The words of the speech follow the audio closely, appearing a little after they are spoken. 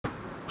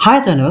Hi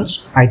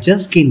Tanuj, I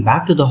just came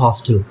back to the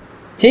hostel.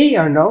 Hey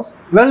Arnav,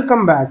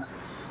 welcome back.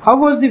 How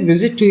was the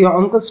visit to your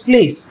uncle's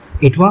place?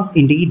 It was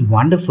indeed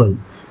wonderful.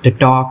 The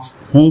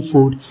talks, home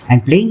food,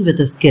 and playing with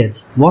his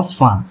kids was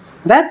fun.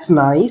 That's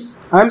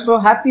nice. I'm so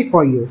happy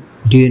for you.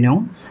 Do you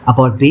know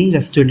about being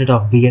a student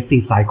of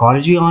BSc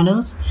Psychology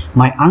honors?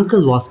 My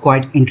uncle was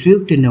quite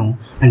intrigued to know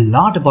a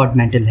lot about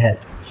mental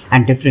health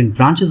and different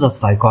branches of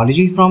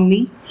psychology from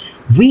me.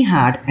 We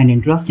had an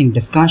interesting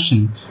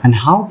discussion on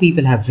how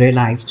people have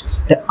realized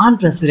the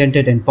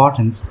unprecedented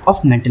importance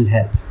of mental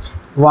health.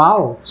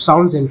 Wow,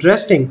 sounds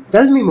interesting.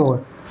 Tell me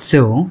more.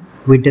 So,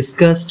 we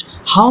discussed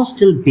how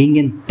still being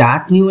in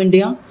that new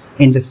India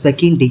in the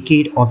second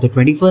decade of the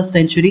 21st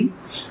century,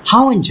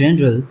 how in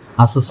general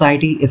our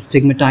society is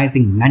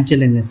stigmatizing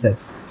mental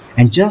illnesses,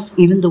 and just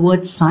even the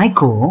word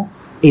psycho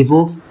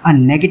evokes a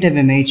negative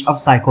image of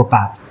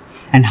psychopath,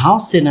 and how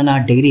still in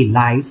our daily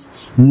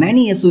lives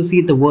many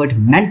associate the word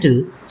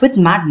mental with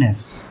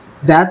madness.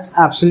 That's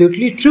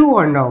absolutely true,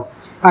 Arnav.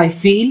 I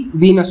feel,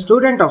 being a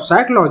student of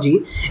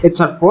psychology, it's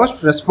our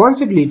first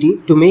responsibility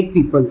to make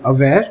people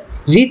aware,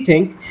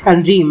 rethink,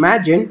 and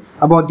reimagine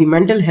about the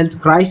mental health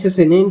crisis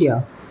in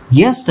India.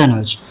 Yes,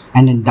 Tanuj,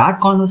 and in that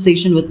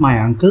conversation with my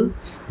uncle,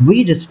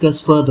 we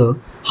discussed further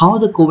how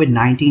the COVID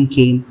 19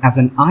 came as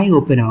an eye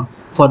opener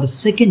for the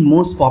second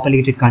most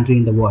populated country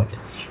in the world.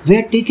 We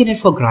had taken it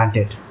for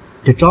granted.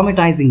 The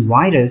traumatizing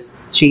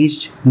virus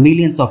changed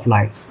millions of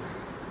lives.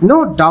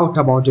 No doubt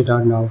about it,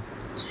 Arnav.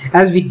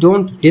 As we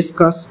don't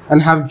discuss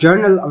and have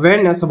general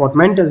awareness about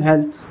mental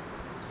health,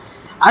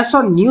 I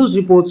saw news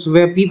reports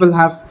where people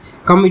have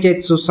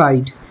committed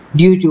suicide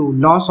due to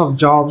loss of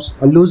jobs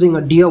or losing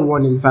a dear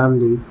one in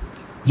family.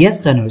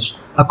 Yes, Tanuj,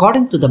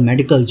 according to the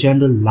medical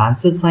journal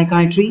Lancet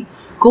Psychiatry,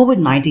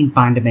 COVID-19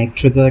 pandemic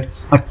triggered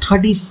a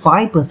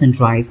 35%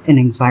 rise in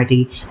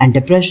anxiety and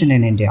depression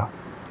in India.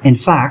 In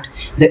fact,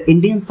 the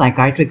Indian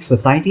Psychiatric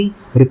Society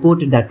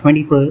reported that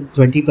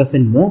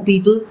 20% more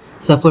people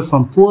suffered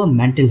from poor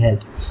mental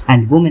health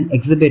and women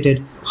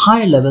exhibited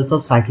higher levels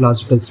of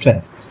psychological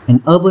stress.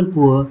 In urban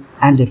poor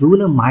and the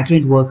rural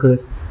migrant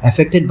workers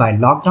affected by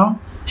lockdown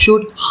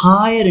showed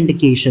higher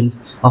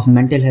indications of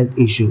mental health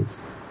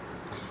issues.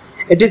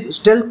 It is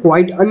still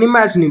quite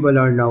unimaginable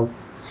now.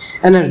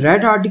 And I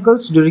read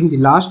articles during the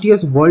last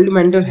year's World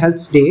Mental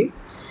Health Day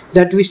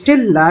that we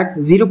still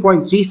lack zero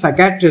point 0.3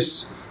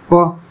 psychiatrists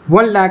per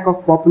 1 lakh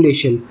of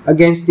population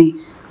against the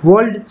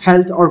World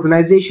Health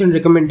Organization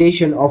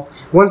recommendation of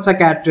 1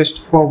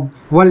 psychiatrist per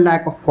 1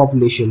 lakh of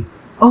population.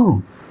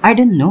 Oh, I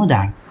didn't know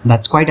that.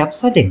 That's quite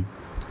upsetting.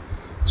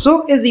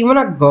 So, is even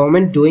a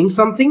government doing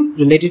something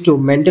related to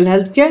mental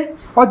health care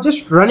or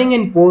just running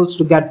in polls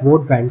to get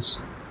vote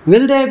banks?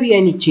 Will there be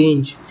any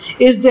change?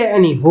 Is there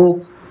any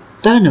hope?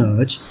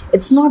 Tanuj,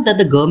 it's not that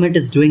the government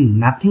is doing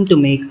nothing to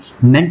make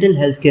mental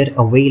health care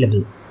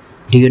available.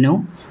 Do you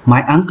know?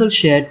 My uncle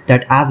shared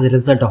that as a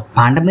result of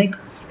pandemic,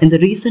 in the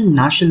recent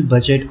national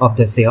budget of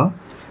this year,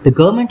 the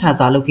government has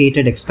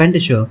allocated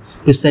expenditure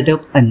to set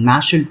up a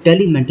national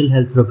Tele-Mental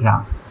Health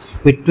Programme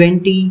with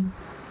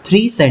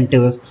 23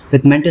 centers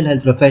with mental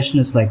health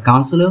professionals like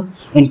counselor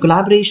in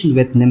collaboration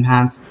with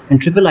NIMHANS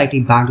and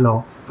IIIT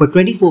Bangalore for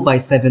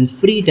 24/7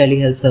 free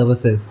telehealth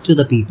services to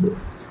the people.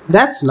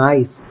 That's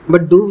nice,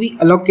 but do we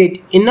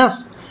allocate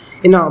enough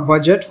in our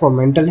budget for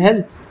mental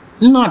health?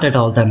 Not at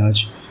all,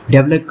 Tanuj.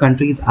 Developed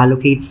countries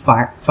allocate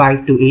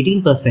 5 to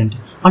 18%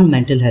 on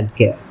mental health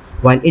care,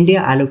 while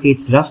India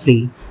allocates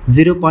roughly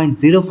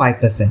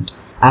 0.05%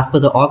 as per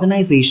the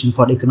Organization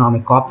for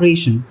Economic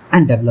Cooperation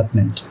and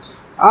Development.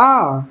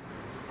 Ah,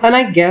 and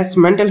I guess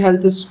mental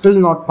health is still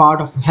not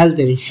part of health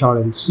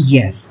insurance.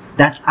 Yes,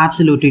 that's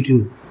absolutely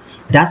true.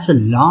 That's a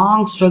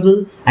long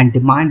struggle and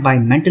demand by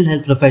mental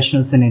health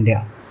professionals in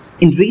India.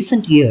 In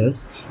recent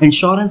years,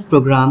 insurance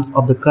programs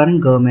of the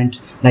current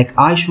government like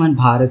Ayushmann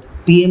Bharat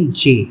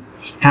PM-JAY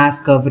has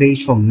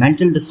coverage for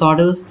mental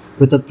disorders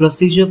with a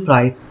procedure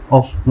price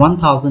of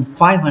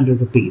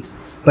 1,500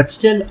 rupees. But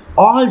still,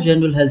 all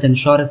general health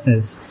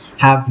insurances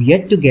have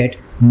yet to get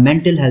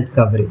mental health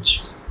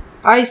coverage.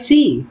 I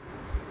see.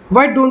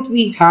 Why don't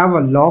we have a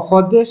law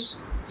for this?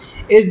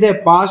 Is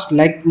there passed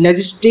like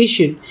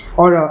legislation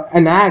or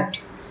an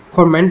act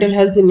for mental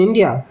health in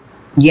India?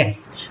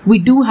 Yes, we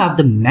do have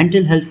the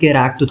Mental Health Care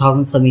Act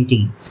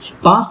 2017,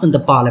 passed in the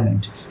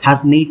Parliament,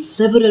 has made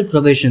several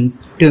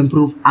provisions to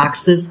improve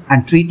access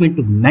and treatment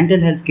to mental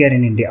health care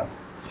in India.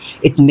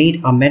 It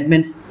made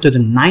amendments to the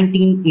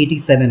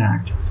 1987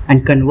 Act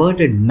and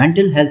converted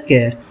mental health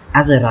care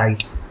as a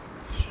right.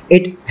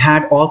 It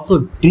had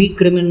also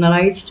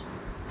decriminalized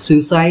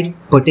suicide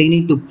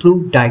pertaining to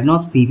prove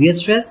diagnosed severe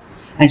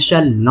stress and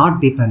shall not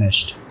be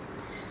punished.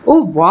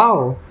 Oh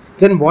wow!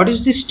 Then what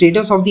is the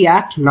status of the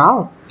act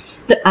now?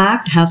 The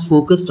Act has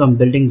focused on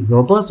building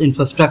robust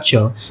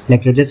infrastructure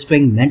like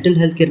registering mental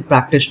health care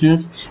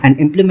practitioners and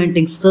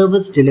implementing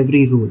service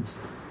delivery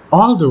rules.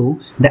 Although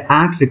the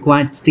Act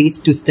required states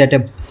to set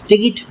up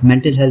state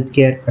mental health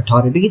care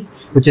authorities,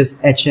 which is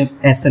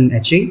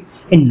SMHA,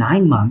 in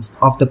 9 months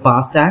of the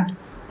past Act,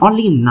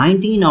 only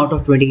 19 out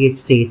of 28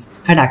 states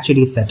had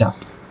actually set up.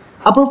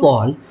 Above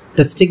all,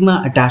 the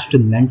stigma attached to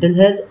mental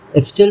health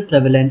is still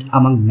prevalent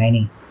among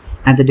many,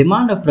 and the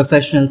demand of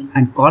professionals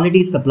and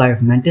quality supply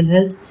of mental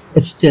health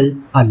is still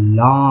a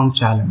long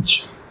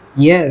challenge.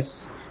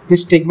 Yes,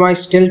 this stigma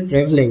is still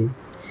prevalent,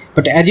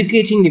 but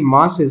educating the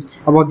masses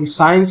about the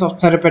science of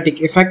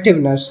therapeutic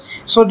effectiveness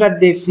so that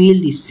they feel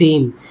the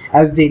same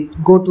as they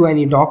go to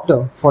any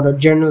doctor for a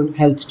general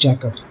health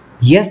checkup.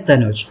 Yes,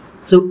 Tanuj.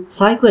 So,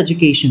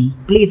 psychoeducation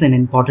plays an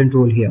important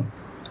role here.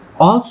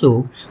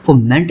 Also, for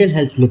mental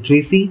health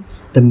literacy,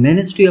 the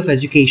Ministry of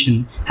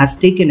Education has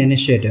taken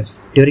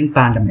initiatives during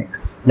pandemic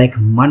like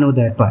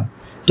Manodarpan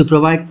to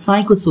provide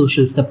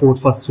psychosocial support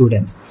for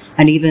students,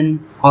 and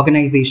even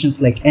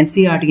organizations like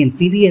NCRT and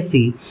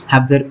CBSE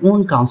have their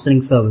own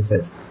counseling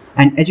services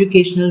and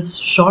educational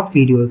short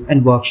videos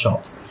and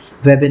workshops,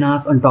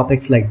 webinars on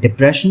topics like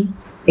depression,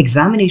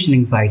 examination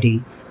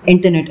anxiety,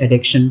 internet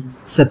addiction,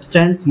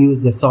 substance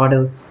use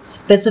disorder,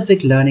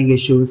 specific learning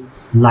issues,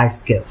 life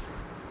skills.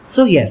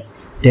 So,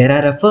 yes, there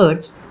are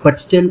efforts, but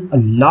still a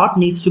lot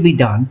needs to be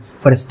done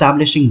for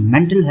establishing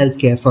mental health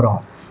care for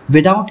all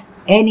without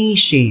any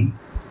shame.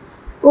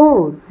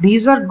 Oh,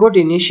 these are good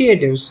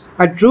initiatives.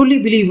 I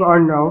truly believe,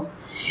 Arnav,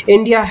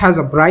 India has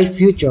a bright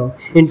future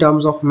in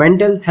terms of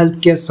mental health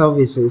care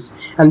services,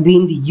 and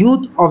being the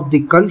youth of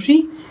the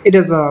country, it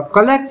is a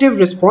collective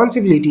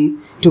responsibility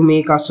to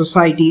make our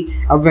society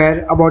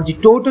aware about the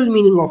total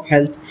meaning of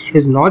health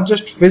is not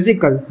just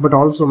physical but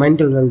also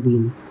mental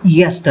well-being.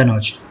 Yes,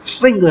 Tanuj,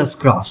 fingers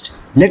crossed.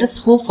 Let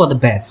us hope for the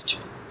best.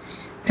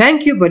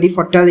 Thank you, buddy,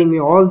 for telling me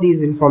all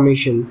these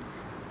information.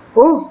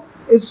 Oh,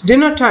 it's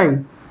dinner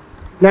time.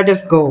 Let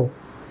us go.